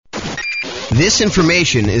This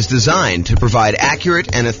information is designed to provide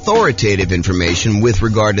accurate and authoritative information with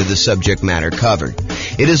regard to the subject matter covered.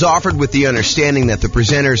 It is offered with the understanding that the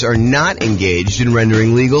presenters are not engaged in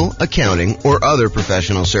rendering legal, accounting, or other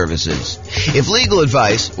professional services. If legal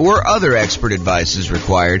advice or other expert advice is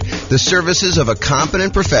required, the services of a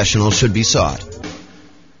competent professional should be sought.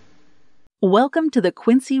 Welcome to the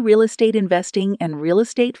Quincy Real Estate Investing and Real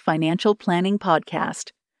Estate Financial Planning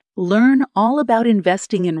Podcast. Learn all about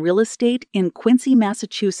investing in real estate in Quincy,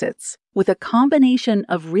 Massachusetts, with a combination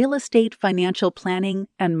of real estate financial planning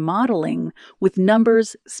and modeling with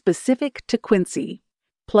numbers specific to Quincy,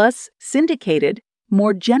 plus syndicated,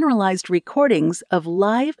 more generalized recordings of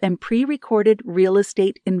live and pre-recorded real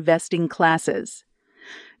estate investing classes.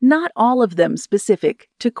 Not all of them specific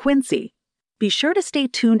to Quincy. Be sure to stay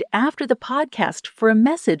tuned after the podcast for a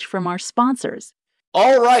message from our sponsors.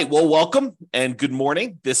 All right. Well, welcome and good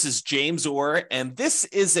morning. This is James Orr, and this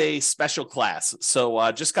is a special class. So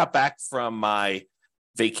just got back from my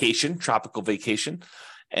vacation, tropical vacation,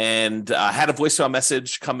 and had a voicemail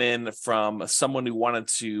message come in from someone who wanted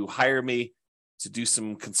to hire me to do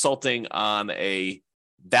some consulting on a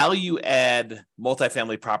value add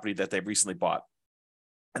multifamily property that they've recently bought.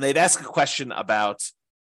 And they'd ask a question about,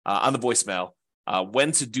 on the voicemail,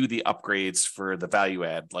 when to do the upgrades for the value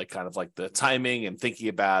add, like kind of like the timing and thinking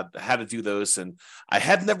about how to do those. And I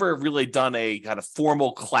had never really done a kind of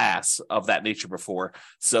formal class of that nature before.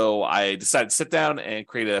 So I decided to sit down and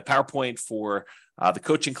create a PowerPoint for the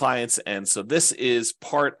coaching clients. And so this is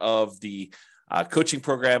part of the coaching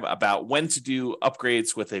program about when to do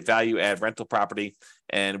upgrades with a value add rental property.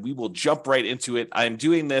 And we will jump right into it. I'm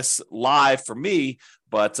doing this live for me,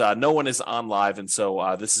 but no one is on live. And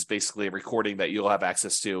so this is basically a recording that you'll have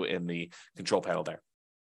access to in the control panel there.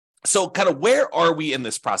 So kind of where are we in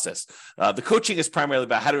this process? The coaching is primarily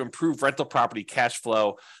about how to improve rental property cash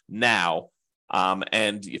flow now.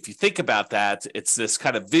 And if you think about that, it's this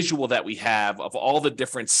kind of visual that we have of all the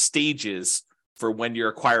different stages for when you're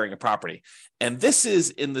acquiring a property. And this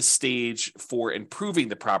is in the stage for improving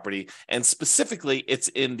the property. And specifically, it's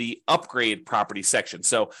in the upgrade property section.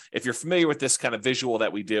 So if you're familiar with this kind of visual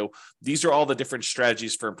that we do, these are all the different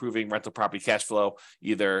strategies for improving rental property cash flow,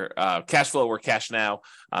 either cash flow or cash now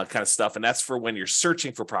kind of stuff. And that's for when you're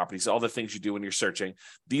searching for properties, all the things you do when you're searching.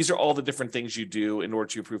 These are all the different things you do in order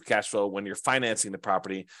to improve cash flow when you're financing the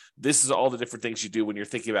property. This is all the different things you do when you're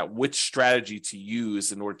thinking about which strategy to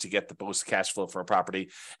use in order to get the most cash flow for a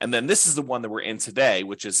property. And then this is the one that we're in today,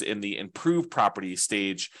 which is in the improved property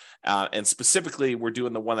stage. And specifically, we're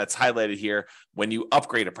doing the one that's highlighted here when you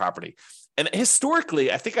upgrade a property. And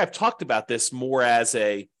historically, I think I've talked about this more as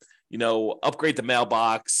a, upgrade the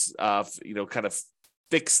mailbox, kind of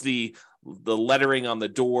fix the lettering on the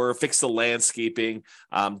door, fix the landscaping,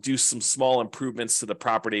 do some small improvements to the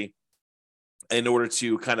property in order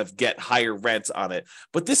to kind of get higher rent on it.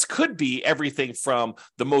 But this could be everything from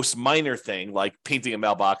the most minor thing, like painting a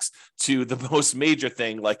mailbox, to the most major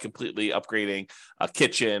thing, like completely upgrading a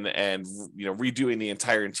kitchen and, redoing the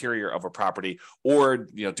entire interior of a property, or,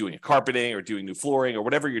 doing a carpeting or doing new flooring or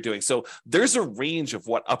whatever you're doing. So there's a range of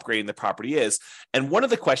what upgrading the property is. And one of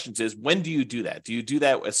the questions is, when do you do that? Do you do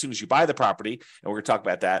that as soon as you buy the property? And we're going to talk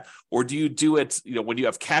about that. Or do you do it, when you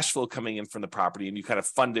have cash flow coming in from the property and you kind of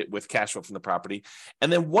fund it with cash flow from the property?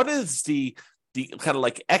 And then what is the kind of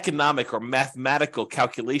like economic or mathematical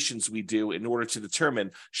calculations we do in order to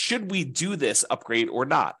determine, should we do this upgrade or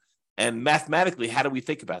not? And mathematically, how do we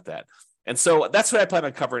think about that? And so that's what I plan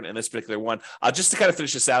on covering in this particular one. Just to kind of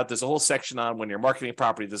finish this out, there's a whole section on when you're marketing a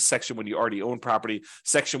property. There's a section when you already own property,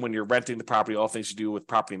 section when you're renting the property, all things you do with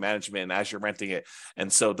property management and as you're renting it.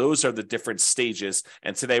 And so those are the different stages.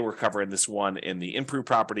 And today we're covering this one in the improved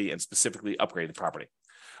property and specifically upgraded property.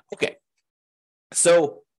 Okay.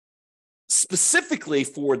 So specifically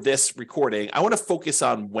for this recording, I want to focus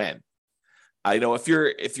on when.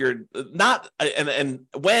 If you're not, and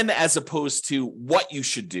when, as opposed to what you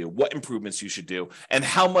should do, what improvements you should do, and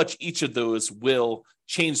how much each of those will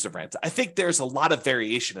change the rent. I think there's a lot of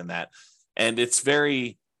variation in that, and it's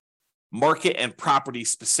very market and property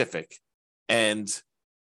specific. And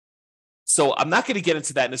so I'm not going to get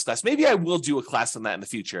into that in this class. Maybe I will do a class on that in the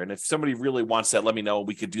future. And if somebody really wants that, let me know.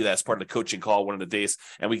 We could do that as part of the coaching call one of the days,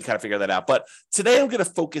 and we can kind of figure that out. But today I'm going to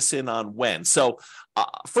focus in on when. So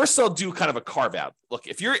first I'll do kind of a carve out. Look,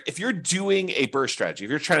 if you're doing a BRRRR strategy, if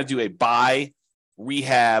you're trying to do a buy,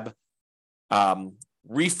 rehab, rent,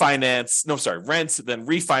 then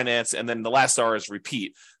refinance, and then the last R is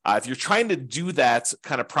repeat. If you're trying to do that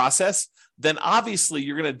kind of process, then obviously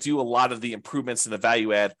you're going to do a lot of the improvements in the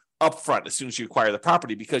value add upfront as soon as you acquire the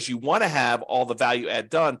property, because you want to have all the value add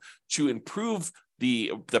done to improve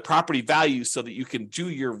the property value so that you can do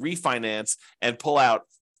your refinance and pull out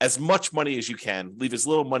as much money as you can, leave as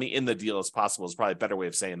little money in the deal as possible is probably a better way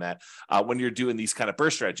of saying that when you're doing these kind of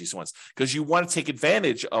burst strategies once, because you want to take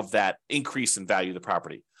advantage of that increase in value of the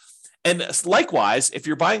property. And likewise, if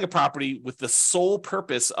you're buying a property with the sole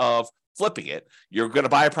purpose of flipping it, you're going to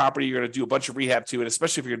buy a property, you're going to do a bunch of rehab to it,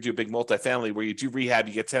 especially if you're going to do a big multifamily where you do rehab,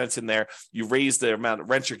 you get tenants in there, you raise the amount of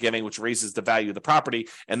rent you're getting, which raises the value of the property,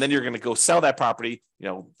 and then you're going to go sell that property,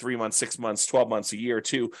 3 months, 6 months, 12 months, a year or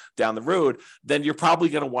two down the road, then you're probably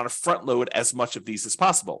going to want to front load as much of these as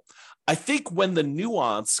possible. I think when the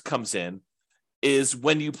nuance comes in is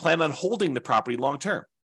when you plan on holding the property long term.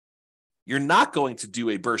 You're not going to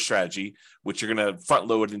do a burst strategy, which you're going to front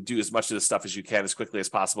load and do as much of the stuff as you can as quickly as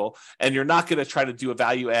possible. And you're not going to try to do a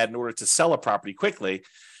value add in order to sell a property quickly.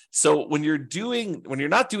 So when you're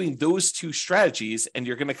not doing those two strategies and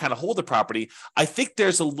you're going to kind of hold the property, I think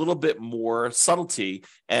there's a little bit more subtlety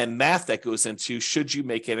and math that goes into should you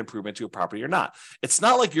make an improvement to a property or not. It's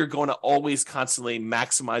not like you're going to always constantly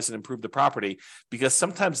maximize and improve the property, because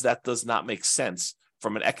sometimes that does not make sense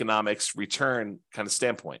from an economics return kind of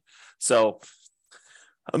standpoint. So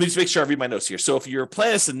let me just make sure I read my notes here. So if your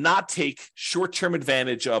plan is to not take short-term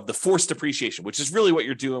advantage of the forced depreciation, which is really what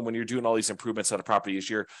you're doing when you're doing all these improvements on a property, is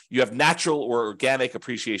you have natural or organic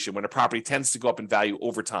appreciation when a property tends to go up in value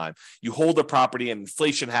over time. You hold a property and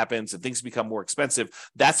inflation happens and things become more expensive.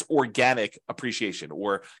 That's organic appreciation,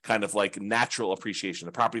 or kind of like natural appreciation.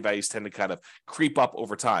 The property values tend to kind of creep up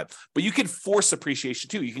over time. But you can force appreciation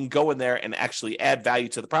too. You can go in there and actually add value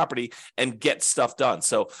to the property and get stuff done.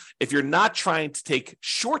 So if you're not trying to take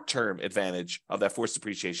short-term advantage of that forced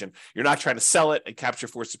depreciation, you're not trying to sell it and capture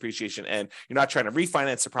forced depreciation, and you're not trying to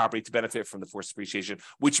refinance the property to benefit from the forced depreciation,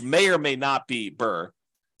 which may or may not be BRRRR.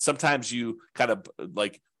 Sometimes you kind of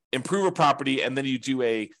like improve a property and then you do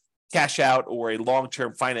a cash out or a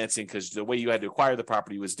long-term financing because the way you had to acquire the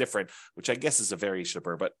property was different, which I guess is a variation of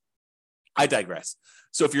BRRRR, but I digress.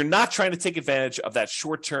 So if you're not trying to take advantage of that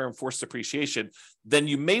short-term forced depreciation, then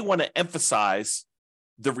you may want to emphasize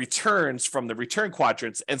the returns from the return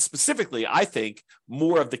quadrants, and specifically, I think,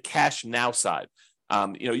 more of the cash now side.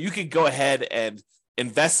 You could go ahead and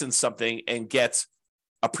invest in something and get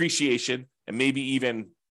appreciation and maybe even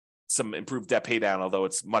some improved debt pay down, although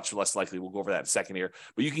it's much less likely. We'll go over that in a second here.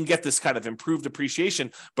 But you can get this kind of improved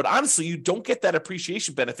appreciation. But honestly, you don't get that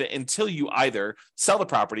appreciation benefit until you either sell the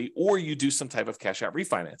property or you do some type of cash out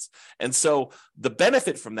refinance. And so the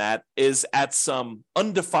benefit from that is at some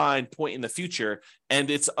undefined point in the future, and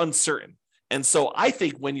it's uncertain. And so I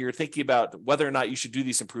think when you're thinking about whether or not you should do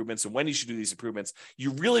these improvements and when you should do these improvements,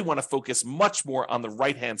 you really want to focus much more on the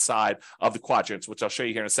right-hand side of the quadrants, which I'll show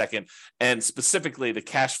you here in a second, and specifically the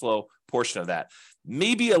cash flow portion of that.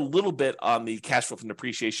 Maybe a little bit on the cash flow from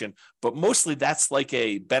depreciation, but mostly that's like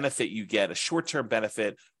a benefit you get, a short-term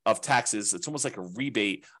benefit of taxes. It's almost like a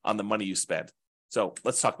rebate on the money you spend. So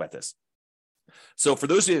let's talk about this. So for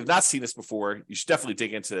those of you who have not seen this before, you should definitely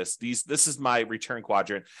dig into this. This is my return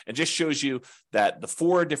quadrant, and just shows you that the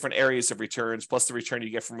 4 different areas of returns plus the return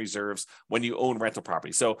you get from reserves when you own rental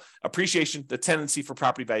property. So appreciation, the tendency for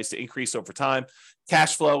property values to increase over time.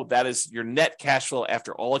 Cash flow, that is your net cash flow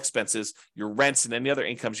after all expenses, your rents and any other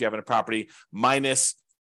incomes you have in a property, minus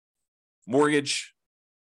mortgage,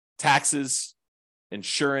 taxes,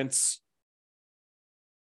 insurance,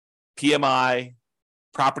 PMI,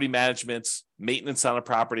 property management, maintenance on a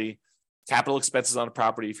property, capital expenses on a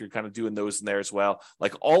property, if you're kind of doing those in there as well.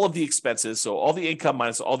 Like all of the expenses, so all the income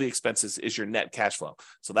minus all the expenses is your net cash flow.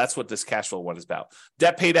 So that's what this cash flow one is about.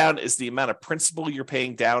 Debt pay down is the amount of principal you're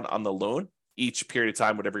paying down on the loan each period of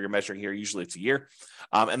time, whatever you're measuring here. Usually it's a year.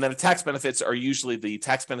 And then the tax benefits are usually the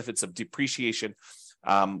tax benefits of depreciation.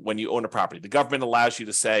 When you own a property, the government allows you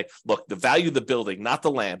to say, look, the value of the building, not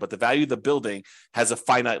the land, but the value of the building has a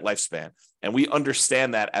finite lifespan. And we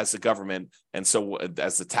understand that as the government, and so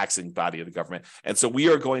as the taxing body of the government. And so we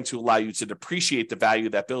are going to allow you to depreciate the value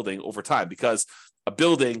of that building over time, because a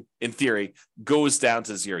building, in theory, goes down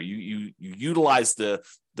to zero. You utilize the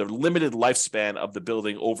limited lifespan of the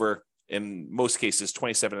building over, in most cases,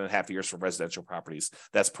 27 and a half years for residential properties.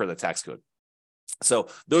 That's per the tax code. So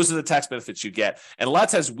those are the tax benefits you get. And a lot of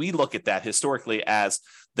times we look at that historically as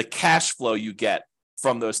the cash flow you get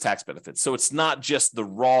from those tax benefits. So it's not just the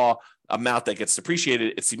raw amount that gets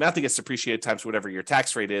depreciated. It's the amount that gets depreciated times whatever your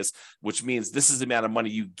tax rate is, which means this is the amount of money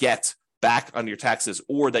you get back on your taxes,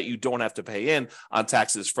 or that you don't have to pay in on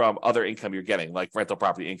taxes from other income you're getting, like rental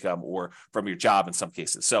property income or from your job in some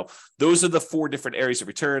cases. So those are the 4 different areas of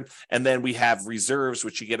return. And then we have reserves,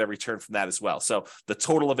 which you get a return from that as well. So the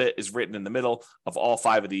total of it is written in the middle of all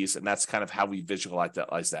 5 of these. And that's kind of how we visualize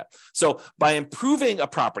that. So by improving a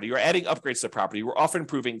property or adding upgrades to the property, we're often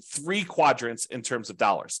improving 3 quadrants in terms of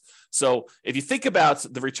dollars. So if you think about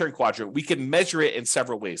the return quadrant, we can measure it in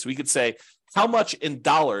several ways. We could say, how much in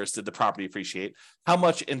dollars did the property appreciate? How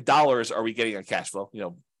much in dollars are we getting on cash flow?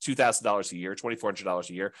 $2,000 a year, $2,400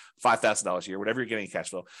 a year, $5,000 a year, whatever you're getting in cash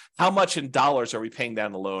flow. How much in dollars are we paying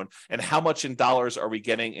down the loan? And how much in dollars are we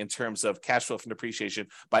getting in terms of cash flow from depreciation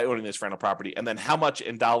by owning this rental property? And then how much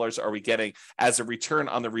in dollars are we getting as a return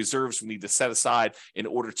on the reserves we need to set aside in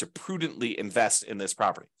order to prudently invest in this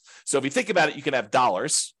property? So if you think about it, you can have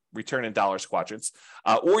dollars, return in dollars quadrants,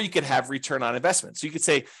 or you could have return on investment. So you could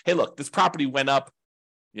say, hey, look, this property went up,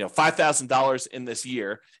 $5,000 in this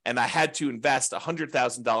year, and I had to invest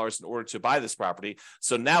 $100,000 in order to buy this property.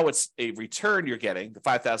 So now it's a return you're getting, the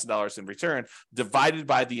 $5,000 in return, divided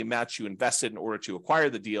by the amount you invested in order to acquire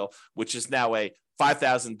the deal, which is now a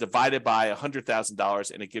 $5,000 divided by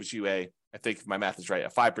 $100,000, and it gives you I think if my math is right, a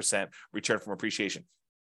 5% return from appreciation.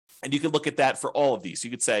 And you can look at that for all of these. You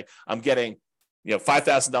could say, I'm getting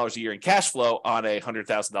 $5,000 a year in cash flow on a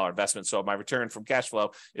 $100,000 investment. So my return from cash flow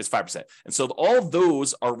is 5%. And so all of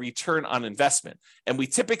those are return on investment. And we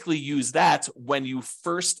typically use that when you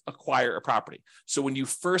first acquire a property. So when you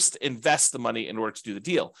first invest the money in order to do the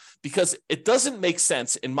deal, because it doesn't make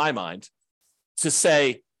sense in my mind to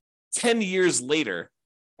say 10 years later,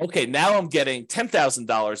 okay, now I'm getting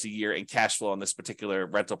 $10,000 a year in cash flow on this particular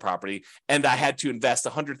rental property, and I had to invest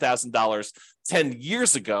 $100,000 10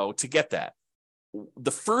 years ago to get that.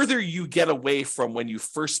 The further you get away from when you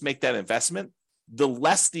first make that investment, the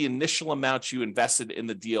less the initial amount you invested in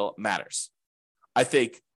the deal matters. I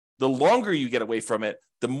think the longer you get away from it,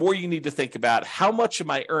 the more you need to think about how much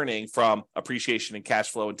am I earning from appreciation and cash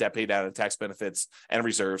flow and debt pay down and tax benefits and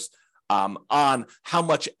reserves on how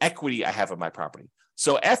much equity I have in my property.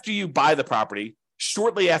 So after you buy the property,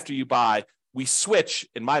 shortly after you buy, we switch,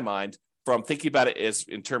 in my mind, from thinking about it as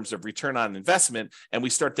in terms of return on investment, and we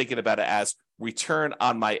start thinking about it as return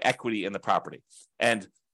on my equity in the property. And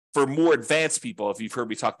for more advanced people, if you've heard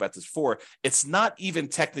me talk about this before, it's not even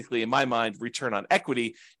technically, in my mind, return on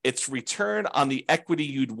equity. It's return on the equity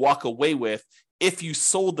you'd walk away with if you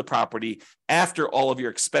sold the property after all of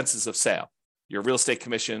your expenses of sale, your real estate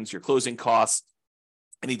commissions, your closing costs,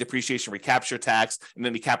 any depreciation recapture tax, and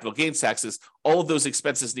any capital gains taxes. All of those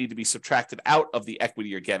expenses need to be subtracted out of the equity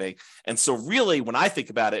you're getting. And so really, when I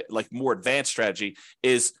think about it, like more advanced strategy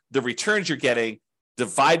is the returns you're getting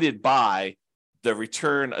divided by the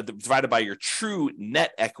return, divided by your true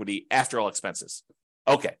net equity after all expenses.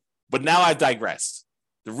 Okay, but now I've digressed.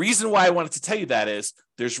 The reason why I wanted to tell you that is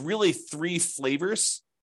there's really 3 flavors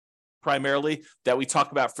primarily that we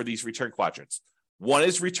talk about for these return quadrants. One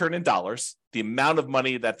is return in dollars, the amount of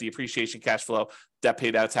money that the appreciation, cash flow, debt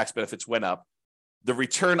paid out, tax benefits went up. The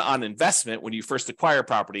return on investment, when you first acquire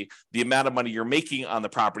property, the amount of money you're making on the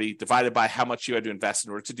property divided by how much you had to invest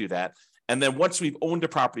in order to do that. And then once we've owned a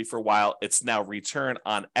property for a while, it's now return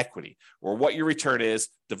on equity, or what your return is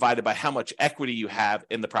divided by how much equity you have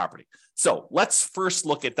in the property. So let's first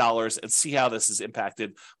look at dollars and see how this is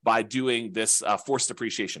impacted by doing this forced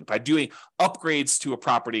depreciation, by doing upgrades to a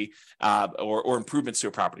property or improvements to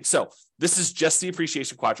a property. So this is just the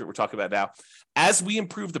appreciation quadrant we're talking about now. As we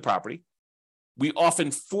improve the property, we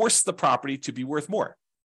often force the property to be worth more.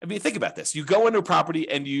 I mean, think about this. You go into a property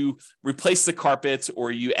and you replace the carpets,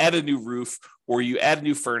 or you add a new roof, or you add a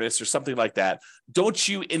new furnace or something like that. Don't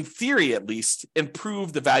you, in theory at least,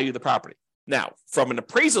 improve the value of the property? Now, from an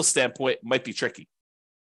appraisal standpoint, it might be tricky.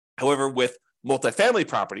 However, with multifamily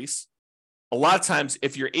properties, a lot of times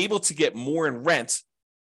if you're able to get more in rent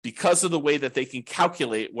because of the way that they can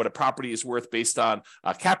calculate what a property is worth based on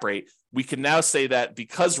a cap rate, we can now say that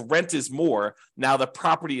because rent is more, now the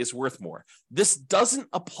property is worth more. This doesn't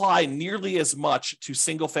apply nearly as much to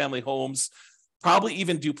single-family homes, probably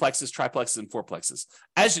even duplexes, triplexes, and fourplexes.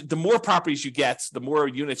 The more properties you get, the more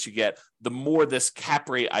units you get, the more this cap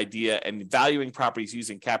rate idea and valuing properties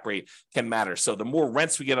using cap rate can matter. So the more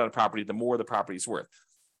rents we get on a property, the more the property is worth.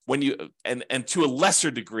 When you and to a lesser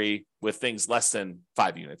degree with things less than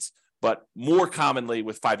 5 units, but more commonly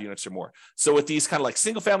with 5 units or more. So with these kind of like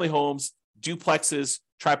single family homes, duplexes,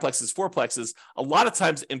 triplexes, fourplexes, a lot of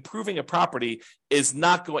times improving a property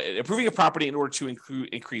in order to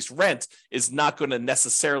increase rent is not going to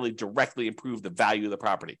necessarily directly improve the value of the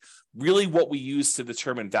property. Really what we use to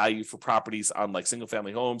determine value for properties on like single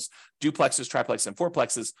family homes, duplexes, triplexes, and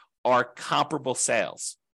fourplexes are comparable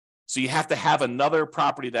sales. So you have to have another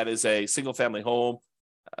property that is a single family home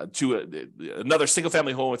another single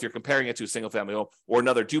family home if you're comparing it to a single family home, or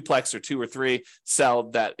another duplex or 2 or 3 sell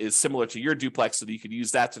that is similar to your duplex so that you could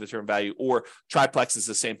use that to determine value, or triplex is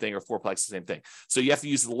the same thing, or fourplex is the same thing. So you have to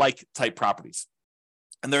use like type properties.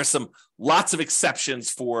 And there are lots of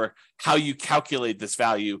exceptions for how you calculate this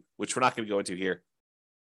value, which we're not going to go into here.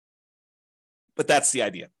 But that's the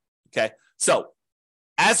idea. Okay. So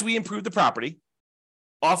as we improve the property,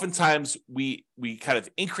 oftentimes we kind of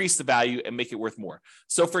increase the value and make it worth more.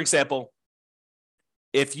 So for example,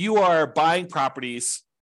 if you are buying properties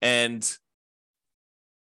and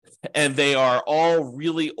they are all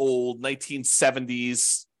really old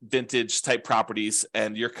 1970s vintage type properties,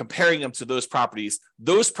 and you're comparing them to those properties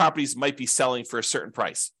might be selling for a certain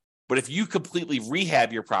price. But if you completely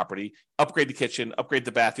rehab your property, upgrade the kitchen, upgrade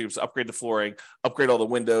the bathrooms, upgrade the flooring, upgrade all the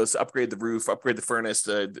windows, upgrade the roof, upgrade the furnace,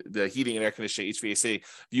 the heating and air conditioning, HVAC,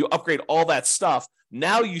 if you upgrade all that stuff,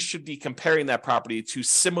 now you should be comparing that property to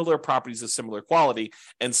similar properties of similar quality.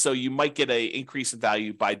 And so you might get an increase in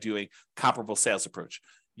value by doing comparable sales approach.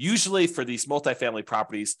 Usually for these multifamily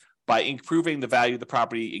properties, by improving the value of the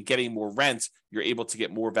property and getting more rent, you're able to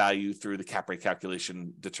get more value through the cap rate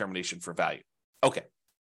calculation determination for value. Okay.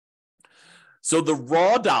 So the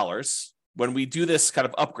raw dollars, when we do this kind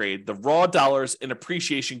of upgrade, the raw dollars in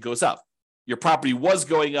appreciation goes up. Your property was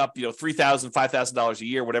going up, $3,000, $5,000 a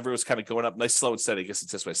year, whatever it was kind of going up, nice, slow and steady. I guess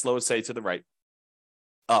it's this way, slow and steady to the right,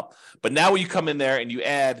 up. But now when you come in there and you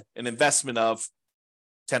add an investment of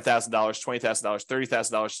 $10,000, $20,000,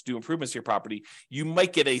 $30,000 to do improvements to your property, you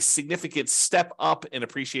might get a significant step up in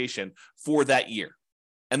appreciation for that year.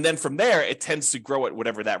 And then from there, it tends to grow at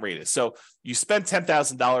whatever that rate is. So you spend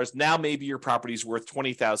 $10,000. Now maybe your property is worth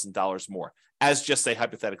 $20,000 more, as just a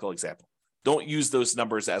hypothetical example. Don't use those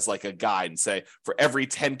numbers as like a guide and say, for every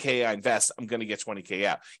 10K I invest, I'm going to get 20K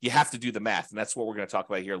out. You have to do the math. And that's what we're going to talk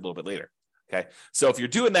about here a little bit later. Okay. So if you're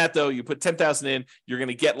doing that, though, you put 10,000 in, you're going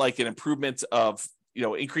to get like an improvement of,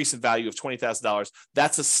 increase in value of $20,000.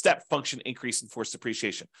 That's a step function increase in forced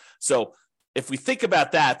depreciation. So if we think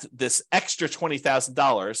about that, this extra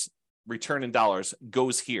 $20,000 return in dollars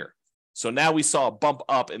goes here. So now we saw a bump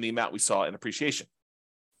up in the amount we saw in appreciation.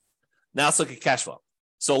 Now let's look at cash flow.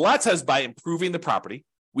 So a lot of times by improving the property,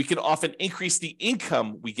 we can often increase the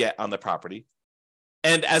income we get on the property.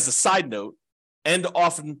 And as a side note, and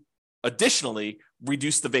often additionally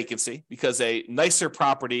reduce the vacancy, because a nicer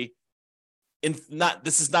property,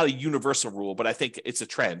 this is not a universal rule, but I think it's a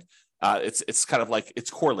trend. It's kind of like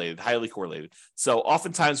it's correlated, highly correlated. So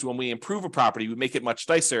oftentimes when we improve a property, we make it much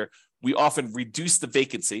nicer. We often reduce the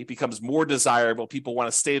vacancy, becomes more desirable. People want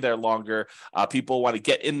to stay there longer. People want to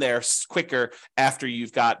get in there quicker after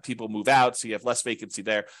you've got people move out. So you have less vacancy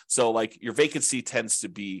there. So like your vacancy tends to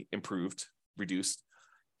be improved, reduced.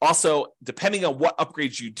 Also, depending on what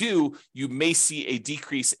upgrades you do, you may see a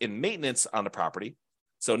decrease in maintenance on the property.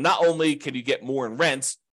 So not only can you get more in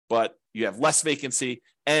rent, but you have less vacancy.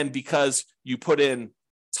 And because you put in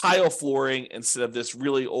tile flooring instead of this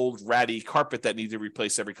really old ratty carpet that needs to be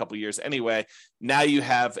replaced every couple of years anyway, now you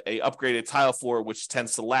have a upgraded tile floor, which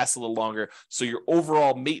tends to last a little longer. So your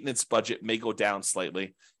overall maintenance budget may go down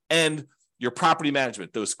slightly. And your property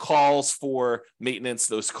management, those calls for maintenance,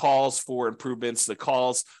 those calls for improvements, the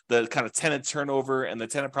kind of tenant turnover and the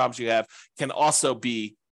tenant problems you have can also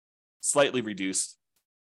be slightly reduced.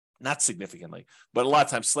 Not significantly, but a lot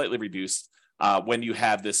of times slightly reduced when you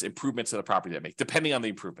have this improvement to the property that make, depending on the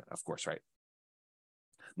improvement, of course, right?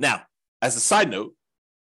 Now, as a side note,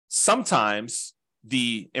 sometimes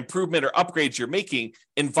the improvement or upgrades you're making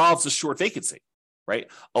involves a short vacancy,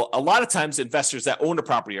 right? A lot of times investors that own a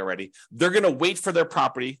property already, they're going to wait for their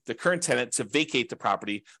property, the current tenant, to vacate the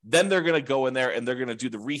property. Then they're going to go in there and they're going to do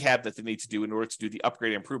the rehab that they need to do in order to do the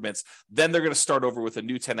upgrade improvements. Then they're going to start over with a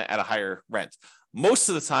new tenant at a higher rent. Most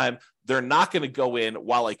of the time, they're not going to go in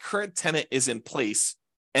while a current tenant is in place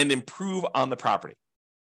and improve on the property,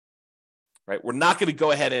 right? We're not going to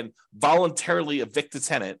go ahead and voluntarily evict a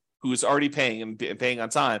tenant who is already paying and paying on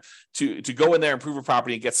time to go in there, improve a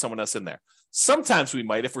property, and get someone else in there. Sometimes we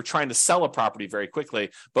might if we're trying to sell a property very quickly,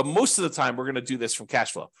 but most of the time we're going to do this from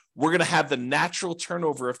cash flow. We're going to have the natural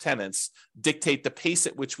turnover of tenants dictate the pace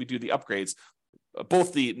at which we do the upgrades,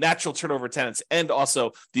 both the natural turnover of tenants and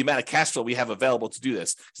also the amount of cash flow we have available to do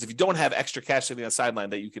this. Because if you don't have extra cash sitting on the sideline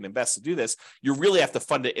that you can invest to do this, you really have to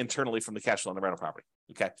fund it internally from the cash flow on the rental property.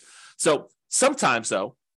 Okay. So sometimes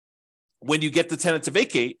though, when you get the tenant to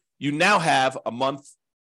vacate, you now have a month,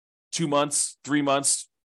 2 months, 3 months,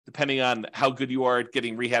 depending on how good you are at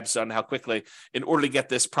getting rehabs done, how quickly, in order to get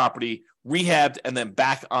this property rehabbed and then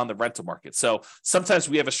back on the rental market. So sometimes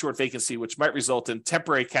we have a short vacancy, which might result in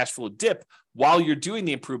temporary cash flow dip while you're doing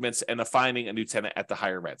the improvements and finding a new tenant at the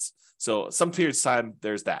higher rents. So some periods of time,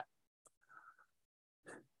 there's that.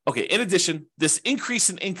 Okay, in addition, this increase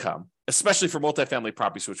in income, especially for multifamily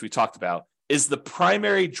properties, which we talked about, is the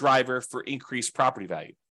primary driver for increased property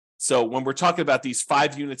value. So when we're talking about these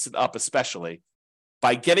 5 units and up, especially,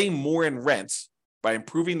 by getting more in rent, by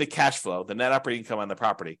improving the cash flow, the net operating income on the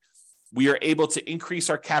property, we are able to increase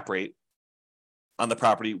our cap rate on the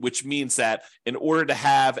property, which means that in order to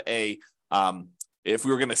have if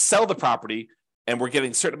we were going to sell the property and we're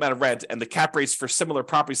getting a certain amount of rent and the cap rates for similar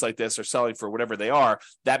properties like this are selling for whatever they are,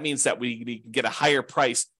 that means that we can get a higher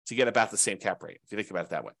price to get about the same cap rate, if you think about it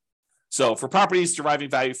that way. So for properties deriving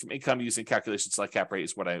value from income using calculations like cap rate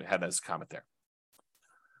is what I had as a comment there.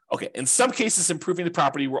 Okay, in some cases, improving the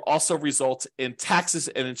property will also result in taxes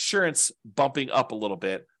and insurance bumping up a little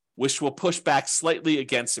bit, which will push back slightly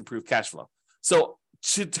against improved cash flow. So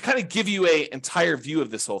to kind of give you an entire view of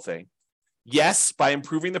this whole thing, yes, by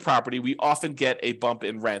improving the property, we often get a bump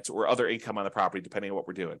in rent or other income on the property, depending on what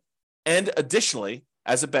we're doing. And additionally,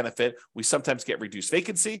 as a benefit, we sometimes get reduced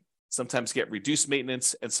vacancy, sometimes get reduced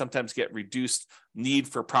maintenance, and sometimes get reduced need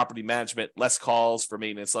for property management, less calls for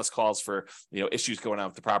maintenance, less calls for issues going on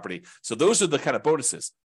with the property. So those are the kind of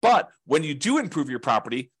bonuses. But when you do improve your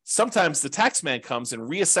property, sometimes the tax man comes and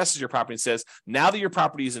reassesses your property and says, now that your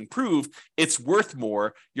property is improved, it's worth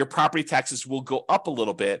more. Your property taxes will go up a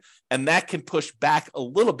little bit, and that can push back a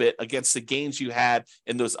little bit against the gains you had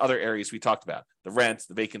in those other areas we talked about, the rent,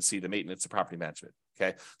 the vacancy, the maintenance, the property management.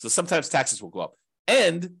 Okay, so sometimes taxes will go up.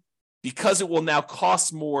 And because it will now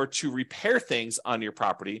cost more to repair things on your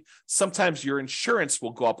property, sometimes your insurance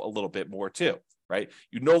will go up a little bit more too, right?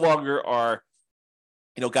 You no longer are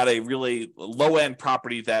got a really low-end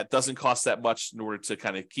property that doesn't cost that much in order to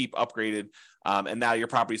kind of keep upgraded. And now your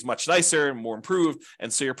property is much nicer and more improved.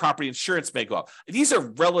 And so your property insurance may go up. These are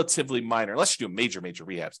relatively minor, unless you do major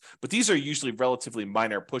rehabs. But these are usually relatively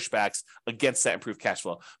minor pushbacks against that improved cash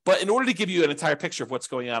flow. But in order to give you an entire picture of what's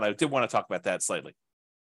going on, I did want to talk about that slightly.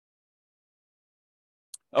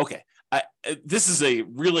 Okay. This is a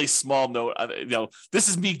really small note. This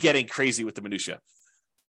is me getting crazy with the minutia.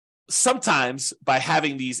 Sometimes by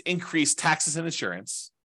having these increased taxes and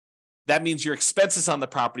insurance, that means your expenses on the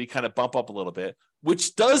property kind of bump up a little bit,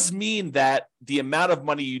 which does mean that the amount of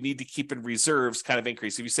money you need to keep in reserves kind of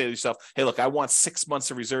increase. If you say to yourself, hey, look, I want 6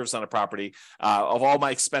 months of reserves on a property of all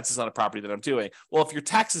my expenses on a property that I'm doing. Well, if your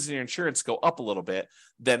taxes and your insurance go up a little bit,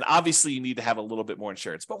 then obviously you need to have a little bit more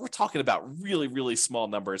insurance. But we're talking about really, really small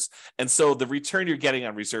numbers. And so the return you're getting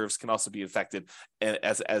on reserves can also be affected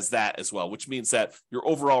as that as well, which means that your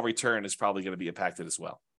overall return is probably going to be impacted as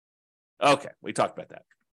well. Okay, we talked about that.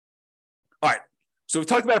 All right, so we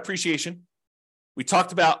talked about appreciation. We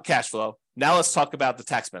talked about cash flow. Now let's talk about the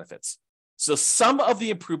tax benefits. So some of the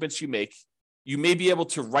improvements you make, you may be able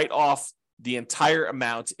to write off the entire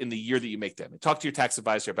amount in the year that you make them. And talk to your tax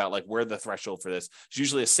advisor about where the threshold for this. It's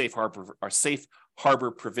usually a safe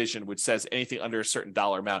harbor provision, which says anything under a certain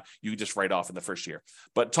dollar amount, you just write off in the first year.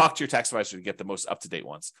 But talk to your tax advisor to get the most up-to-date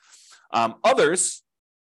ones. Others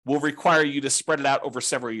will require you to spread it out over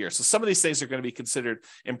several years. So some of these things are going to be considered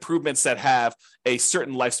improvements that have a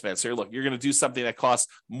certain lifespan. So look, you're going to do something that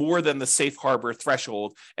costs more than the safe harbor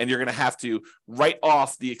threshold, and you're going to have to write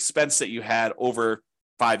off the expense that you had over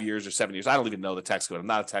 5 years or 7 years. I don't even know the tax code. I'm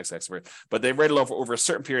not a tax expert, but they write it over a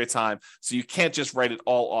certain period of time. So you can't just write it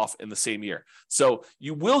all off in the same year. So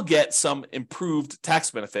you will get some improved tax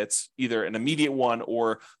benefits, either an immediate one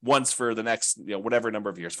or ones for the next, whatever number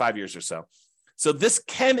of years, 5 years or so. So this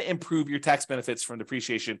can improve your tax benefits from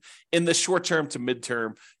depreciation in the short term to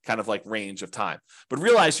midterm kind of range of time. But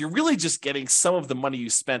realize you're really just getting some of the money you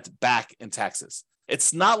spent back in taxes.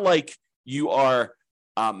 It's not like you are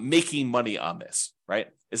making money on this, right?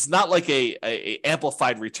 It's not like a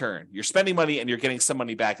amplified return. You're spending money and you're getting some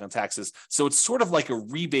money back on taxes. So it's sort of like a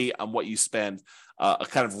rebate on what you spend, a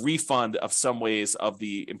kind of refund of some ways of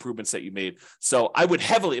the improvements that you made. So I would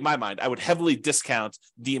heavily discount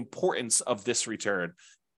the importance of this return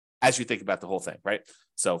as you think about the whole thing, right?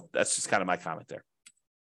 So that's just kind of my comment there.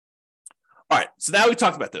 All right, so now we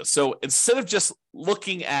talked about this. So instead of just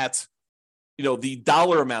looking at, the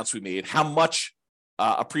dollar amounts we made, how much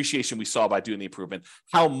appreciation we saw by doing the improvement,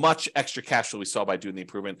 how much extra cash flow we saw by doing the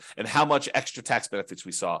improvement, and how much extra tax benefits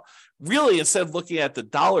we saw. Really, instead of looking at the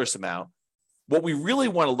dollars amount, what we really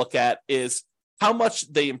want to look at is how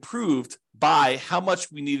much they improved by how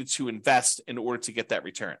much we needed to invest in order to get that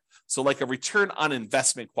return. So like a return on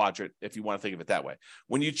investment quadrant, if you want to think of it that way.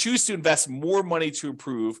 When you choose to invest more money to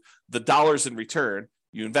improve the dollars in return,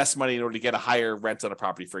 you invest money in order to get a higher rent on a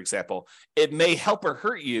property, for example, it may help or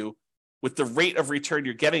hurt you with the rate of return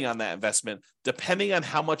you're getting on that investment, depending on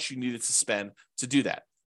how much you needed to spend to do that.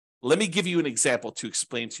 Let me give you an example to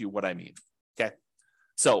explain to you what I mean, okay?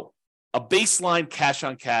 So a baseline cash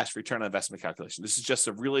on cash return on investment calculation. This is just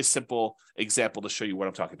a really simple example to show you what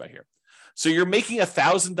I'm talking about here. So you're making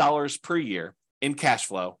 $1,000 per year in cash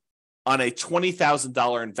flow on a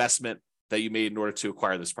 $20,000 investment that you made in order to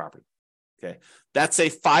acquire this property, okay? That's a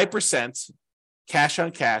 5% cash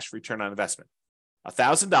on cash return on investment.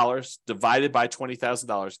 $1,000 divided by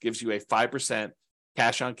 $20,000 gives you a 5%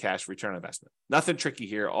 cash on cash return on investment. Nothing tricky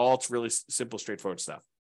here. All it's really simple, straightforward stuff.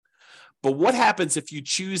 But what happens if you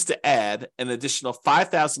choose to add an additional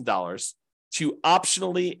 $5,000 to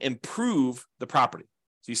optionally improve the property?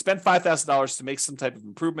 So you spend $5,000 to make some type of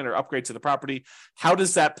improvement or upgrade to the property. How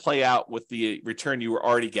does that play out with the return you were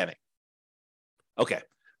already getting? Okay,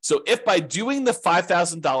 so if by doing the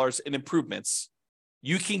 $5,000 in improvements,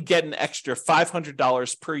 you can get an extra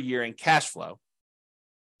 $500 per year in cash flow.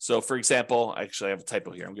 So for example, actually I have a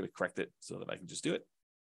typo here. I'm going to correct it so that I can just do it.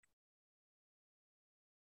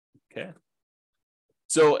 Okay.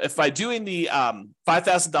 So if by doing the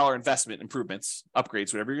 $5,000 investment improvements,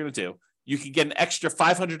 upgrades, whatever you're going to do, you can get an extra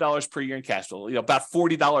 $500 per year in cash flow. About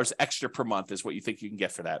 $40 extra per month is what you think you can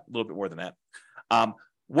get for that. A little bit more than that.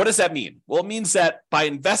 What does that mean? Well, it means that by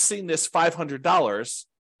investing this $500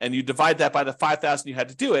 and you divide that by the $5,000 you had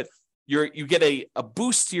to do it, you get a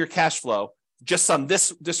boost to your cash flow just on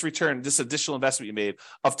this return, this additional investment you made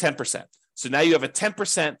of 10%. So now you have a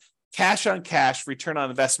 10% cash on cash return on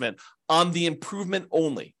investment on the improvement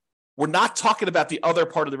only. We're not talking about the other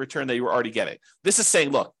part of the return that you were already getting. This is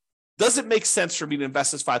saying, look, does it make sense for me to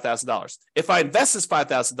invest this $5,000? If I invest this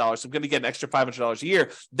 $5,000, I'm going to get an extra $500 a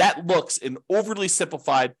year. That looks an overly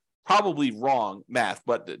simplified, probably wrong math,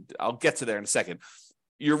 but I'll get to there in a second.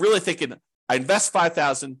 You're really thinking, I invest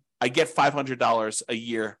 $5,000, I get $500 a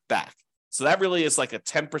year back. So that really is like a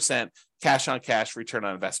 10% cash on cash return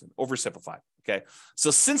on investment, oversimplified. Okay.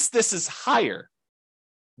 So since this is higher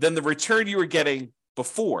than the return you were getting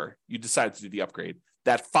before you decided to do the upgrade,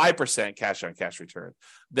 that 5% cash on cash return,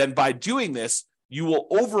 then by doing this, you will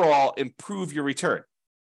overall improve your return.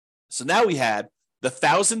 So now we had the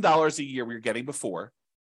 $1,000 a year we were getting before,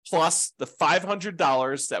 plus the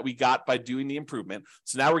 $500 that we got by doing the improvement.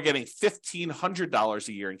 So now we're getting $1,500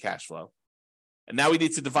 a year in cash flow. And now we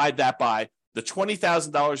need to divide that by the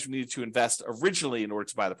 $20,000 we needed to invest originally in order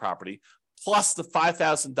to buy the property, plus the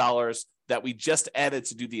 $5,000 that we just added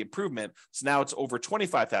to do the improvement. So now it's over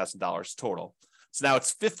 $25,000 total. So now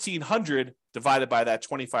it's $1,500 divided by that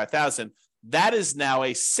 $25,000. That is now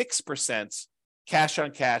a 6% cash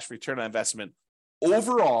on cash return on investment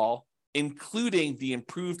overall, including the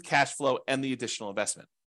improved cash flow and the additional investment.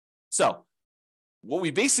 So what we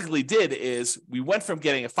basically did is we went from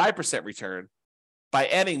getting a 5% return. By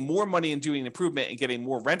adding more money and doing an improvement and getting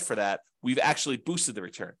more rent for that, we've actually boosted the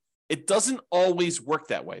return. It doesn't always work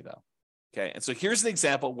that way, though. Okay, and so here's an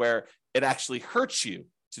example where it actually hurts you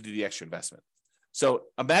to do the extra investment. So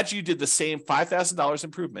imagine you did the same $5,000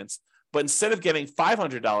 improvements, but instead of getting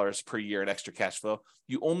 $500 per year in extra cash flow,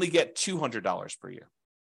 you only get $200 per year.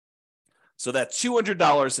 So that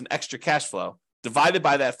 $200 in extra cash flow divided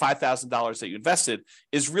by that $5,000 that you invested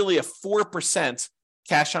is really a 4%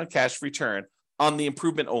 cash on cash return on the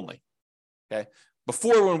improvement only. Okay.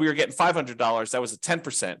 Before, when we were getting $500, that was a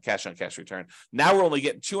 10% cash on cash return. Now we're only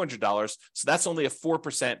getting $200. So that's only a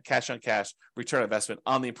 4% cash on cash return on investment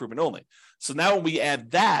on the improvement only. So now when we add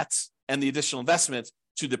that and the additional investment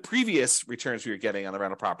to the previous returns we were getting on the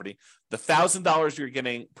rental property, the $1,000 we were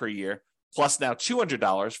getting per year, plus now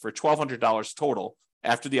 $200 for $1,200 total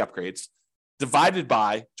after the upgrades, divided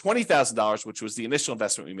by $20,000, which was the initial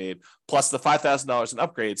investment we made, plus the $5,000 in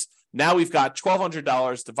upgrades. Now we've got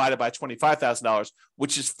 $1,200 divided by $25,000,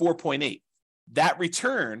 which is 4.8. That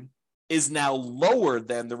return is now lower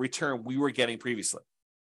than the return we were getting previously.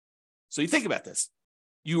 So you think about this.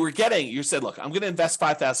 You said, look, I'm going to invest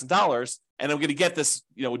 $5,000 and I'm going to get this,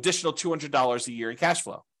 additional $200 a year in cash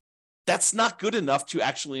flow. That's not good enough to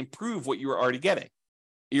actually improve what you were already getting.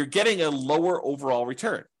 You're getting a lower overall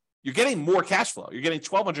return. You're getting more cash flow. You're getting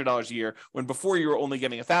 $1,200 a year when before you were only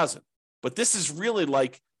getting $1,000. But this is really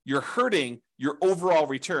like you're hurting your overall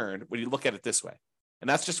return when you look at it this way. And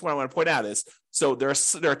that's just what I want to point out is, so there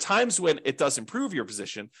are times when it does improve your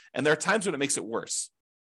position, and there are times when it makes it worse.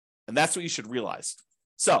 And that's what you should realize.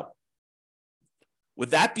 So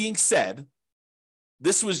with that being said,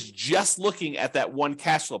 this was just looking at that one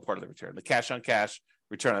cash flow part of the return, the cash on cash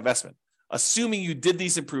return on investment, assuming you did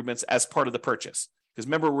these improvements as part of the purchase. Because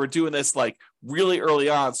remember, we're doing this like really early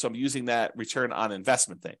on, so I'm using that return on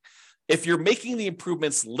investment thing. If you're making the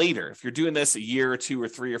improvements later, if you're doing this a year or 2 or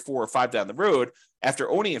 3 or 4 or 5 down the road after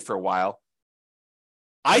owning it for a while,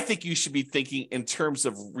 I think you should be thinking in terms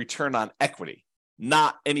of return on equity,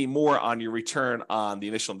 not anymore on your return on the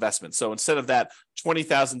initial investment. So instead of that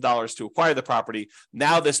 $20,000 to acquire the property,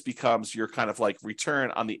 now this becomes your kind of like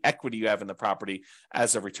return on the equity you have in the property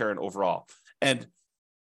as a return overall. And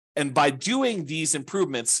by doing these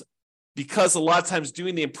improvements, because a lot of times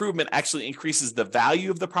doing the improvement actually increases the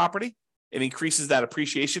value of the property, it increases that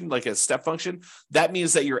appreciation like a step function. That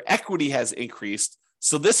means that your equity has increased.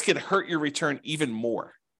 So this could hurt your return even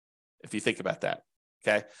more if you think about that.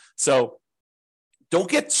 Okay. So don't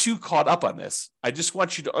get too caught up on this. I just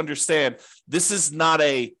want you to understand this is not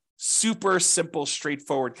a super simple,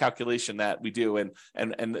 straightforward calculation that we do. And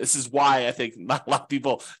this is why I think not a lot of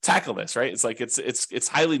people tackle this, right? It's like it's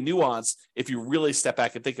highly nuanced if you really step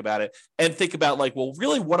back and think about it and think about like, well,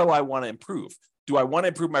 really, what do I want to improve? Do I want to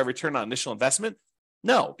improve my return on initial investment?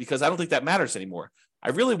 No, because I don't think that matters anymore. I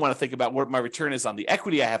really want to think about what my return is on the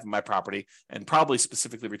equity I have in my property and probably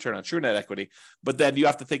specifically return on true net equity. But then you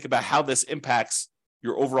have to think about how this impacts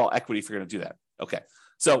your overall equity if you're going to do that. Okay.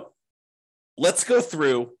 So let's go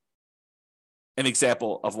through an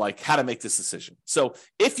example of like how to make this decision. So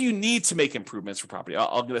if you need to make improvements for property,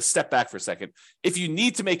 I'm going to step back for a second. If you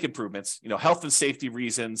need to make improvements, health and safety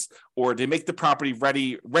reasons, or to make the property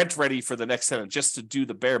rent ready for the next tenant, just to do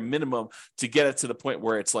the bare minimum to get it to the point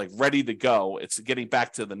where it's like ready to go, it's getting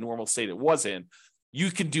back to the normal state it was in, you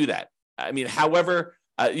can do that. I mean, however,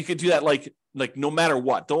 you can do that like no matter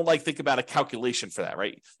what. Don't think about a calculation for that,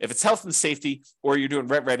 right? If it's health and safety or you're doing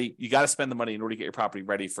rent ready, you got to spend the money in order to get your property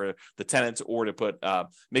ready for the tenants or to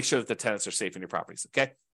make sure that the tenants are safe in your properties,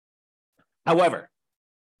 okay? However,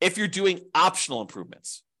 if you're doing optional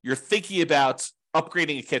improvements, you're thinking about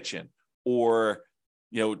upgrading a kitchen or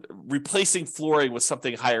replacing flooring with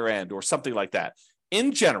something higher end or something like that.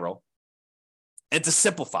 In general, and to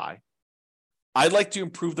simplify, I'd like to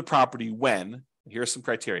improve the property when, here are some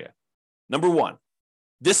criteria. Number one,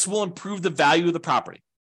 this will improve the value of the property.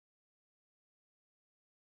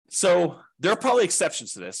 So there are probably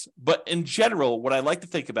exceptions to this, but in general, what I like to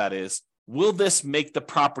think about is, will this make the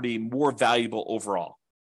property more valuable overall?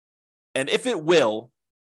 And if it will,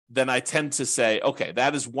 then I tend to say, okay,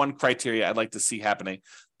 that is one criteria I'd like to see happening.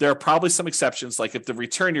 There are probably some exceptions, like if the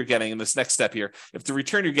return you're getting in this next step here, if the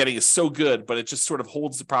return you're getting is so good, but it just sort of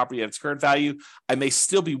holds the property at its current value, I may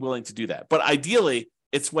still be willing to do that. But ideally,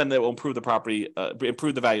 it's when they will improve the property,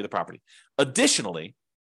 improve the value of the property. Additionally,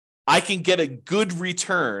 I can get a good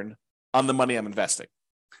return on the money I'm investing.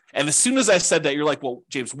 And as soon as I said that, you're like, well,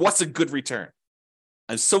 James, what's a good return?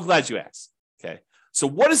 I'm so glad you asked. Okay. So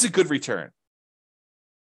what is a good return?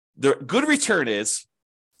 The good return is,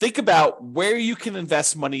 think about where you can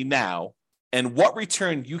invest money now and what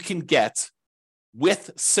return you can get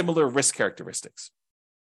with similar risk characteristics.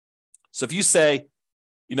 So if you say,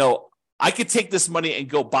 I could take this money and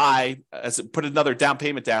go put another down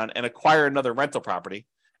payment down and acquire another rental property,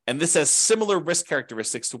 and this has similar risk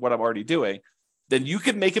characteristics to what I'm already doing, then you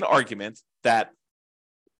could make an argument that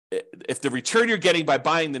if the return you're getting by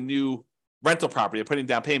buying the new rental property and putting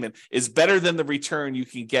down payment is better than the return you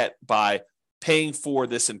can get by paying for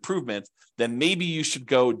this improvement, then maybe you should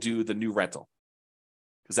go do the new rental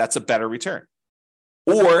because that's a better return.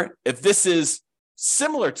 Or if this is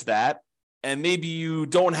similar to that, and maybe you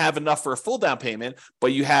don't have enough for a full down payment,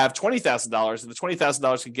 but you have $20,000 and the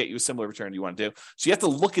 $20,000 can get you a similar return you want to do. So you have to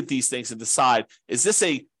look at these things and decide, is this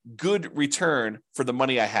a good return for the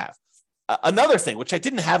money I have? Another thing, which I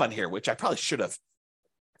didn't have on here, which I probably should have,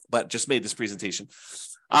 but just made this presentation.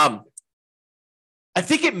 I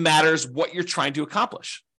think it matters what you're trying to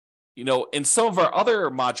accomplish. In some of our other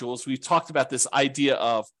modules, we've talked about this idea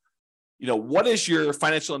of, what is your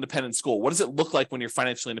financial independence goal? What does it look like when you're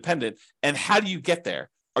financially independent? And how do you get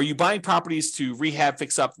there? Are you buying properties to rehab,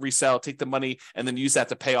 fix up, resell, take the money, and then use that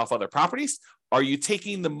to pay off other properties? Are you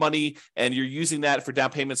taking the money and you're using that for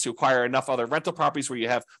down payments to acquire enough other rental properties where you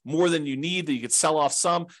have more than you need that you could sell off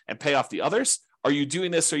some and pay off the others? Are you doing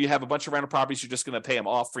this so you have a bunch of rental properties, you're just going to pay them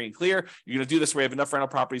off free and clear? You're going to do this where you have enough rental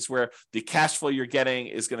properties where the cash flow you're getting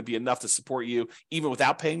is going to be enough to support you even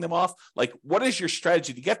without paying them off? Like, what is your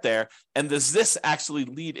strategy to get there? And does this actually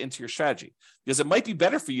lead into your strategy? Because it might be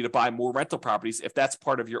better for you to buy more rental properties if that's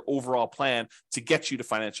part of your overall plan to get you to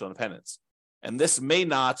financial independence. And this may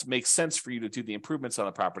not make sense for you to do the improvements on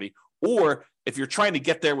the property. Or if you're trying to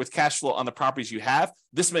get there with cash flow on the properties you have,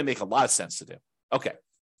 this may make a lot of sense to do. Okay,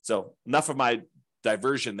 so enough of my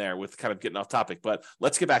diversion there with kind of getting off topic, but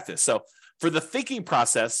let's get back to this. So for the thinking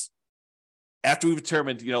process, after we've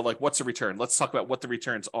determined, like what's the return, let's talk about what the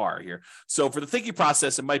returns are here. So for the thinking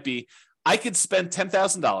process, it might be, I could spend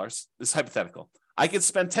 $10,000. This is hypothetical. I could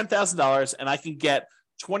spend $10,000 and I can get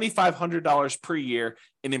 $2,500 per year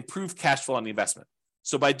in improved cash flow on the investment.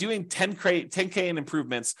 So by doing 10K in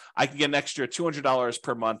improvements, I can get an extra $200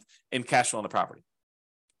 per month in cash flow on the property.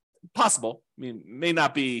 Possible. I mean, may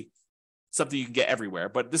not be something you can get everywhere,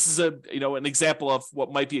 but this is an example of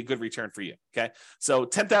what might be a good return for you. Okay. So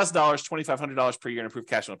 $10,000, $2,500 per year in improved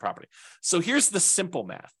cash on the property. So here's the simple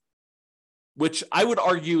math, which I would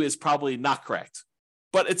argue is probably not correct,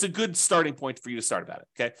 but it's a good starting point for you to start about it.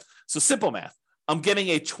 Okay. So simple math, I'm getting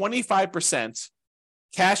a 25%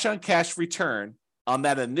 cash on cash return on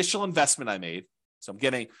that initial investment I made. So I'm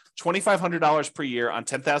getting $2,500 per year on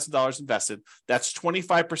 $10,000 invested. That's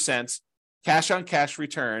 25% cash on cash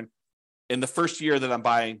return in the first year that I'm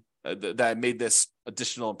buying, that I made this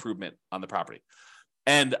additional improvement on the property.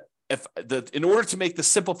 And in order to make the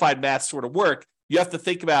simplified math sort of work, you have to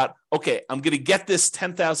think about, okay, I'm going to get this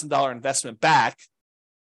 $10,000 investment back,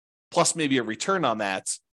 plus maybe a return on that,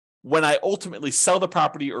 when I ultimately sell the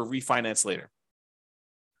property or refinance later.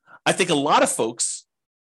 I think a lot of folks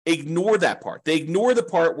ignore that part. They ignore the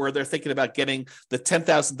part where they're thinking about getting the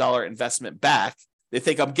 $10,000 investment back. They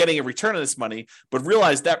think I'm getting a return on this money, but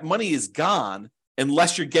realize that money is gone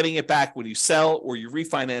unless you're getting it back when you sell or you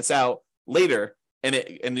refinance out later. And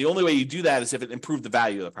the only way you do that is if it improved the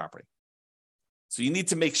value of the property. So you need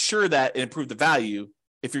to make sure that it improved the value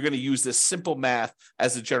if you're going to use this simple math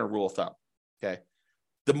as a general rule of thumb. Okay.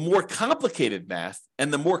 The more complicated math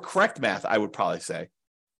and the more correct math, I would probably say,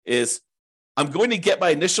 is I'm going to get my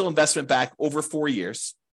initial investment back over 4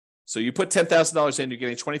 years. So you put $10,000 in, you're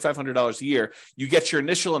getting $2,500 a year. You get your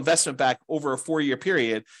initial investment back over a 4-year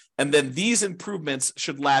period. And then these improvements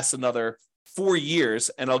should last another 4 years.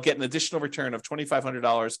 And I'll get an additional return of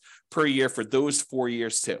 $2,500 per year for those 4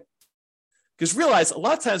 years too. Because realize a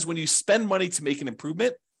lot of times when you spend money to make an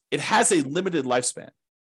improvement, it has a limited lifespan.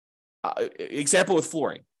 Example with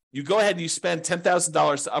flooring. You go ahead and you spend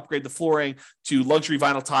 $10,000 to upgrade the flooring to luxury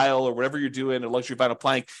vinyl tile or whatever you're doing, or luxury vinyl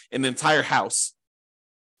plank in the entire house.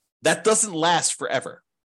 That doesn't last forever,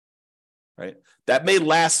 right? That may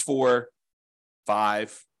last for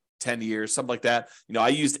 5, 10 years, something like that. I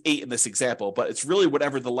used 8 in this example, but it's really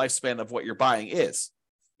whatever the lifespan of what you're buying is.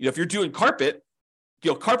 If you're doing carpet,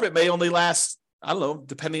 carpet may only last, I don't know,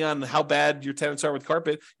 depending on how bad your tenants are with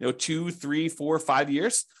carpet, 2, 3, 4, 5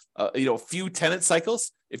 years, a few tenant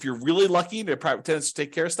cycles. If you're really lucky, the private tenants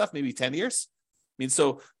take care of stuff, maybe 10 years.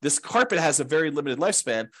 So this carpet has a very limited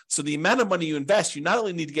lifespan. So the amount of money you invest, you not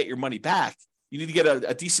only need to get your money back, you need to get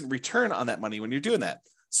a decent return on that money when you're doing that.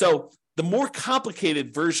 So the more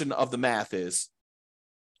complicated version of the math is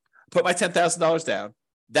put my $10,000 down.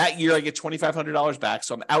 That year I get $2,500 back.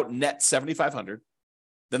 So I'm out net $7,500.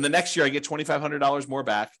 Then the next year I get $2,500 more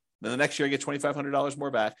back. Then the next year I get $2,500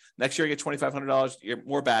 more back. Next year I get $2,500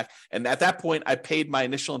 more back. And at that point, I paid my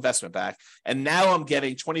initial investment back. And now I'm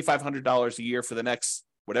getting $2,500 a year for the next,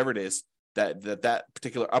 whatever it is that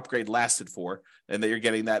particular upgrade lasted for, and that you're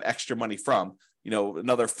getting that extra money from,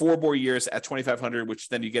 another 4 more years at $2,500, which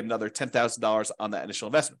then you get another $10,000 on that initial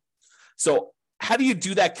investment. So how do you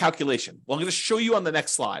do that calculation? Well, I'm going to show you on the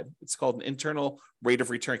next slide. It's called an internal rate of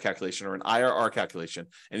return calculation, or an IRR calculation.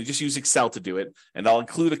 And you just use Excel to do it. And I'll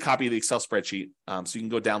include a copy of the Excel spreadsheet so you can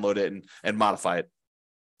go download it and modify it.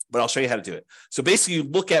 But I'll show you how to do it. So basically, you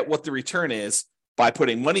look at what the return is by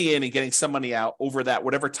putting money in and getting some money out over that,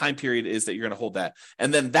 whatever time period is that you're going to hold that.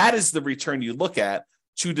 And then that is the return you look at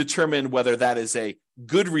to determine whether that is a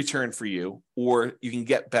good return for you or you can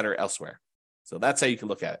get better elsewhere. So that's how you can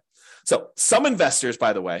look at it. So some investors,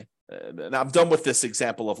 by the way, and I'm done with this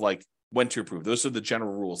example of like when to approve. Those are the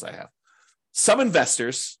general rules I have. Some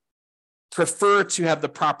investors prefer to have the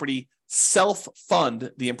property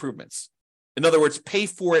self-fund the improvements. In other words, pay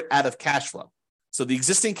for it out of cash flow. So the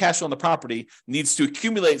existing cash flow on the property needs to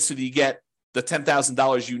accumulate so that you get the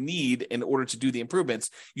 $10,000 you need in order to do the improvements.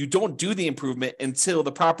 You don't do the improvement until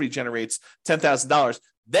the property generates $10,000.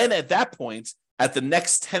 Then at that point, at the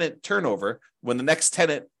next tenant turnover, when the next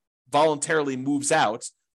tenant voluntarily moves out,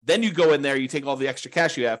 then you go in there, you take all the extra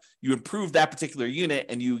cash you have, you improve that particular unit,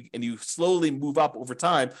 and you slowly move up over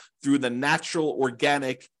time through the natural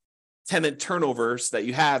organic tenant turnovers that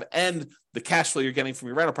you have and the cash flow you're getting from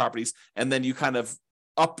your rental properties, and then you kind of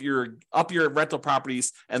up your rental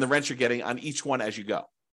properties and the rent you're getting on each one as you go.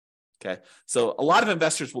 Okay, so a lot of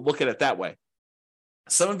investors will look at it that way.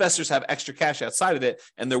 Some investors have extra cash outside of it,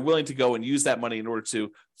 and they're willing to go and use that money in order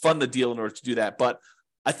to fund the deal in order to do that. But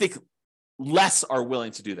I think less are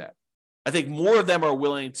willing to do that. I think more of them are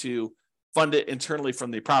willing to fund it internally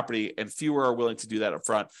from the property, and fewer are willing to do that up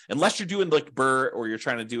front. Unless you're doing like BRRRR or you're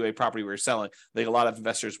trying to do a property where you're selling, I think a lot of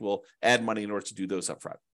investors will add money in order to do those up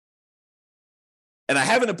front. And I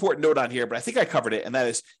have an important note on here, but I think I covered it, and that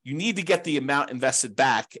is you need to get the amount invested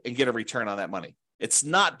back and get a return on that money. It's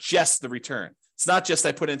not just the return. It's not just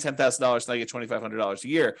I put in $10,000 and I get $2,500 a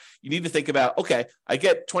year. You need to think about, okay, I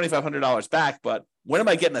get $2,500 back, but when am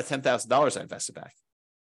I getting that $10,000 I invested back?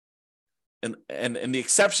 And the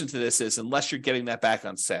exception to this is unless you're getting that back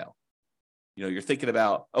on sale. You're thinking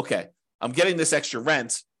about, okay, I'm getting this extra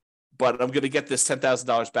rent, but I'm going to get this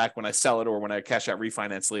 $10,000 back when I sell it or when I cash out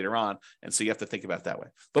refinance later on. And so you have to think about it that way.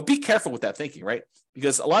 But be careful with that thinking, right?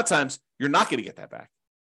 Because a lot of times you're not going to get that back,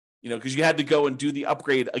 because you had to go and do the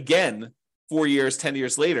upgrade again 4 years, 10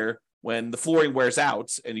 years later when the flooring wears out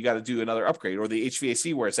and you got to do another upgrade, or the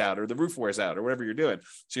HVAC wears out or the roof wears out or whatever you're doing.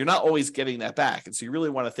 So you're not always getting that back. And so you really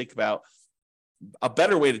want to think about a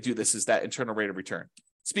better way to do this is that internal rate of return.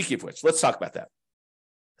 Speaking of which, let's talk about that.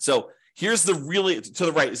 So here's to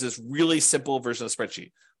the right is this really simple version of the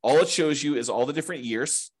spreadsheet. All it shows you is all the different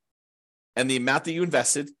years and the amount that you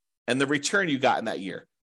invested and the return you got in that year.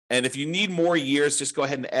 And if you need more years, just go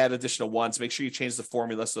ahead and add additional ones. Make sure you change the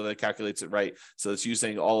formula so that it calculates it right. So it's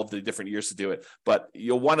using all of the different years to do it. But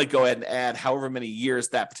you'll want to go ahead and add however many years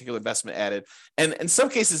that particular investment added. And in some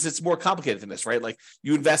cases, it's more complicated than this, right? Like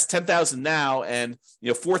you invest $10,000 now and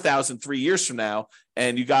 $4,000 3 years from now,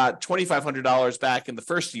 and you got $2,500 back in the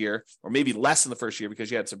first year, or maybe less in the first year because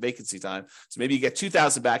you had some vacancy time. So maybe you get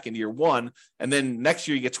 $2,000 back in year one, and then next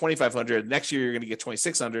year you get $2,500. Next year you're going to get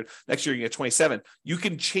 $2,600. Next year you get $2,700. You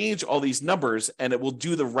can change all these numbers, and it will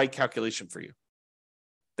do the right calculation for you.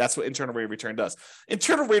 That's what internal rate of return does.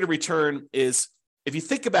 Internal rate of return is, if you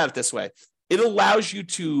think about it this way, it allows you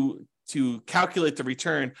to calculate the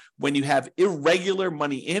return when you have irregular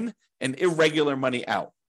money in and irregular money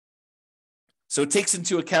out. So it takes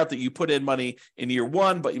into account that you put in money in year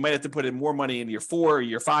one, but you might have to put in more money in year 4 or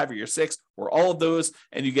year 5 or year 6 or all of those,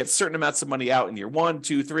 and you get certain amounts of money out in year 1,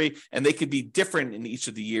 2, 3, and they could be different in each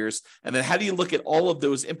of the years. And then how do you look at all of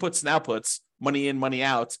those inputs and outputs, money in, money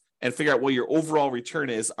out, and figure out what your overall return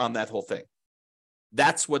is on that whole thing?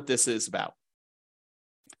 That's what this is about.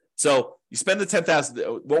 So you spend the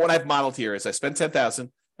 $10,000. What I've modeled here is I spend $10,000.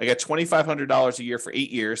 I got $2,500 a year for 8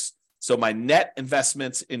 years. So my net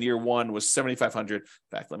investments in year one was $7,500. In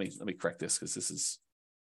fact, let me correct this because this is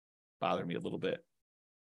bothering me a little bit.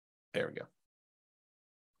 There we go.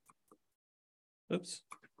 Oops.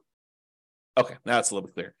 Okay, now it's a little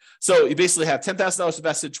bit clearer. So you basically have $10,000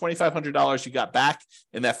 invested, $2,500 you got back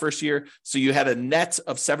in that first year. So you had a net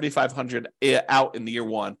of $7,500 out in the year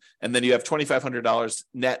one, and then you have $2,500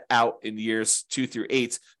 net out in years 2 through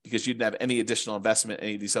 8 because you didn't have any additional investment in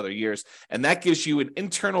any of these other years. And that gives you an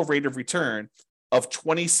internal rate of return of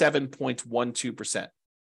 27.12%.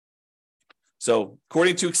 So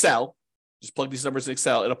according to Excel, just plug these numbers in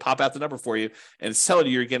Excel, it'll pop out the number for you, and it's telling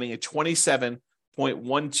you you're getting a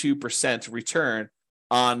 27.12% return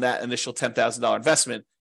on that initial $10,000 investment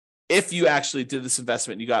if you actually did this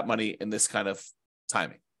investment and you got money in this kind of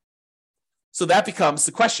timing. So that becomes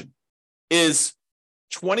the question. Is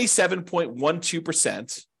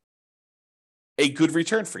 27.12% a good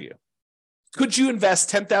return for you? Could you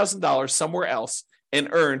invest $10,000 somewhere else and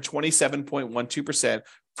earn 27.12%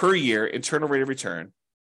 per year internal rate of return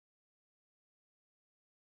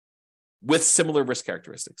with similar risk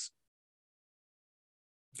characteristics?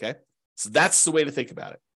 Okay, so that's the way to think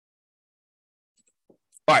about it.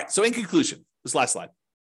 All right, so in conclusion, this last slide.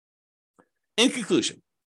 In conclusion,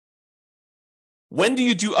 when do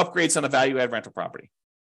you do upgrades on a value-add rental property?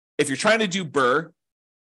 If you're trying to do BRRRR,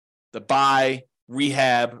 the buy,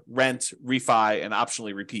 rehab, rent, refi, and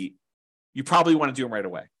optionally repeat, you probably want to do them right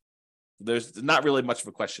away. There's not really much of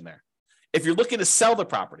a question there. If you're looking to sell the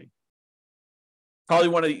property, probably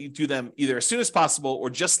want to do them either as soon as possible or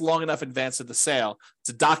just long enough in advance of the sale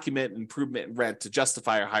to document improvement in rent to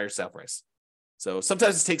justify a higher sale price. So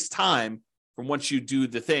sometimes it takes time from once you do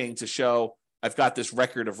the thing to show I've got this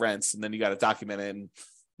record of rents, and then you got to document it, and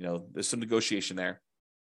there's some negotiation there.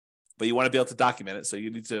 But you want to be able to document it, so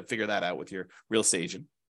you need to figure that out with your real estate agent.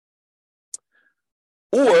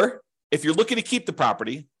 Or if you're looking to keep the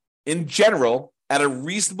property, in general, at a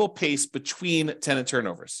reasonable pace between tenant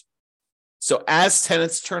turnovers. So as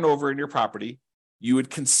tenants turn over in your property, you would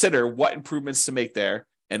consider what improvements to make there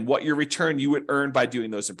and what your return you would earn by doing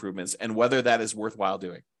those improvements and whether that is worthwhile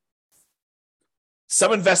doing.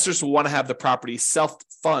 Some investors will want to have the property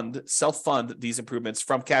self-fund these improvements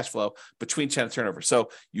from cash flow between tenant turnover. So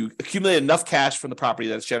you accumulate enough cash from the property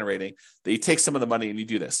that it's generating that you take some of the money and you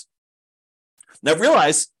do this. Now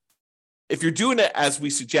realize, if you're doing it as we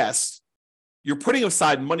suggest, you're putting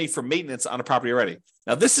aside money for maintenance on a property already.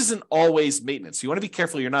 Now, this isn't always maintenance. You want to be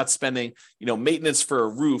careful you're not spending, maintenance for a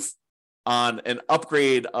roof on an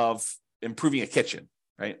upgrade of improving a kitchen,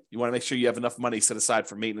 right? You want to make sure you have enough money set aside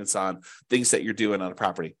for maintenance on things that you're doing on a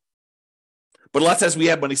property. But a lot of times we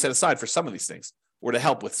have money set aside for some of these things or to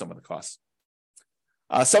help with some of the costs.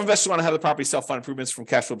 Some investors want to have the property self-fund improvements from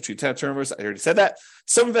cash flow between tenant turnovers. I already said that.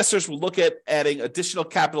 Some investors will look at adding additional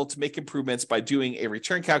capital to make improvements by doing a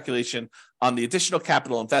return calculation on the additional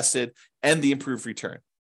capital invested and the improved return.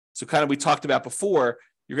 So kind of we talked about before,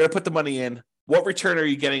 you're going to put the money in. What return are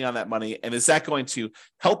you getting on that money? And is that going to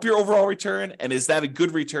help your overall return? And is that a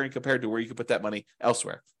good return compared to where you could put that money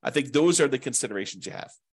elsewhere? I think those are the considerations you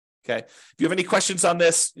have. Okay. If you have any questions on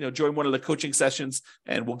this, join one of the coaching sessions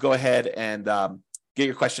and we'll go ahead and get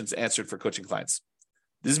your questions answered for coaching clients.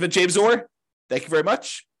 This has been James Orr. Thank you very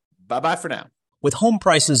much. Bye-bye for now. With home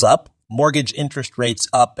prices up, mortgage interest rates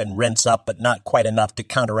up, and rents up, but not quite enough to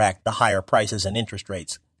counteract the higher prices and interest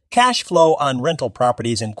rates, cash flow on rental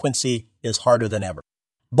properties in Quincy is harder than ever.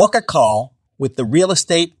 Book a call with the real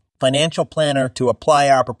estate financial planner to apply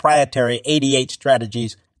our proprietary 88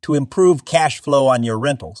 strategies to improve cash flow on your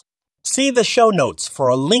rentals. See the show notes for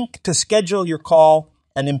a link to schedule your call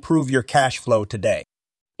and improve your cash flow today.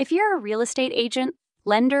 If you're a real estate agent,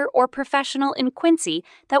 lender, or professional in Quincy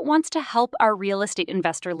that wants to help our real estate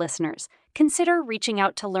investor listeners, consider reaching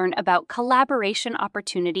out to learn about collaboration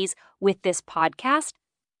opportunities with this podcast.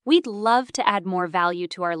 We'd love to add more value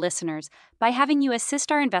to our listeners by having you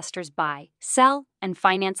assist our investors buy, sell, and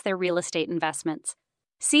finance their real estate investments.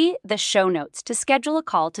 See the show notes to schedule a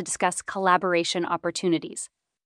call to discuss collaboration opportunities.